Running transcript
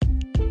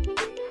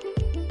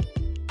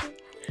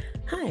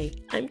Hi,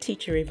 I'm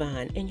Teacher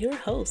Yvonne and your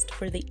host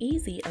for the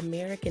Easy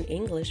American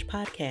English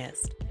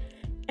podcast.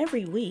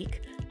 Every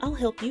week, I'll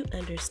help you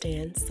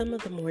understand some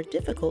of the more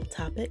difficult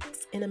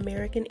topics in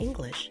American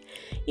English.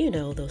 You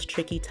know, those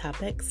tricky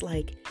topics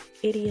like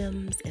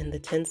idioms and the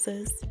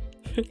tenses.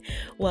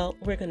 Well,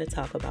 we're going to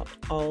talk about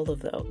all of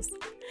those.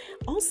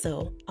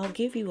 Also, I'll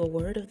give you a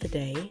word of the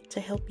day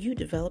to help you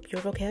develop your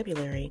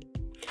vocabulary.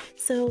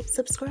 So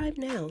subscribe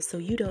now so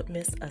you don't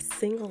miss a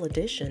single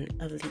edition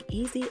of the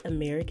Easy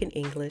American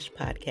English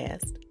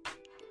podcast.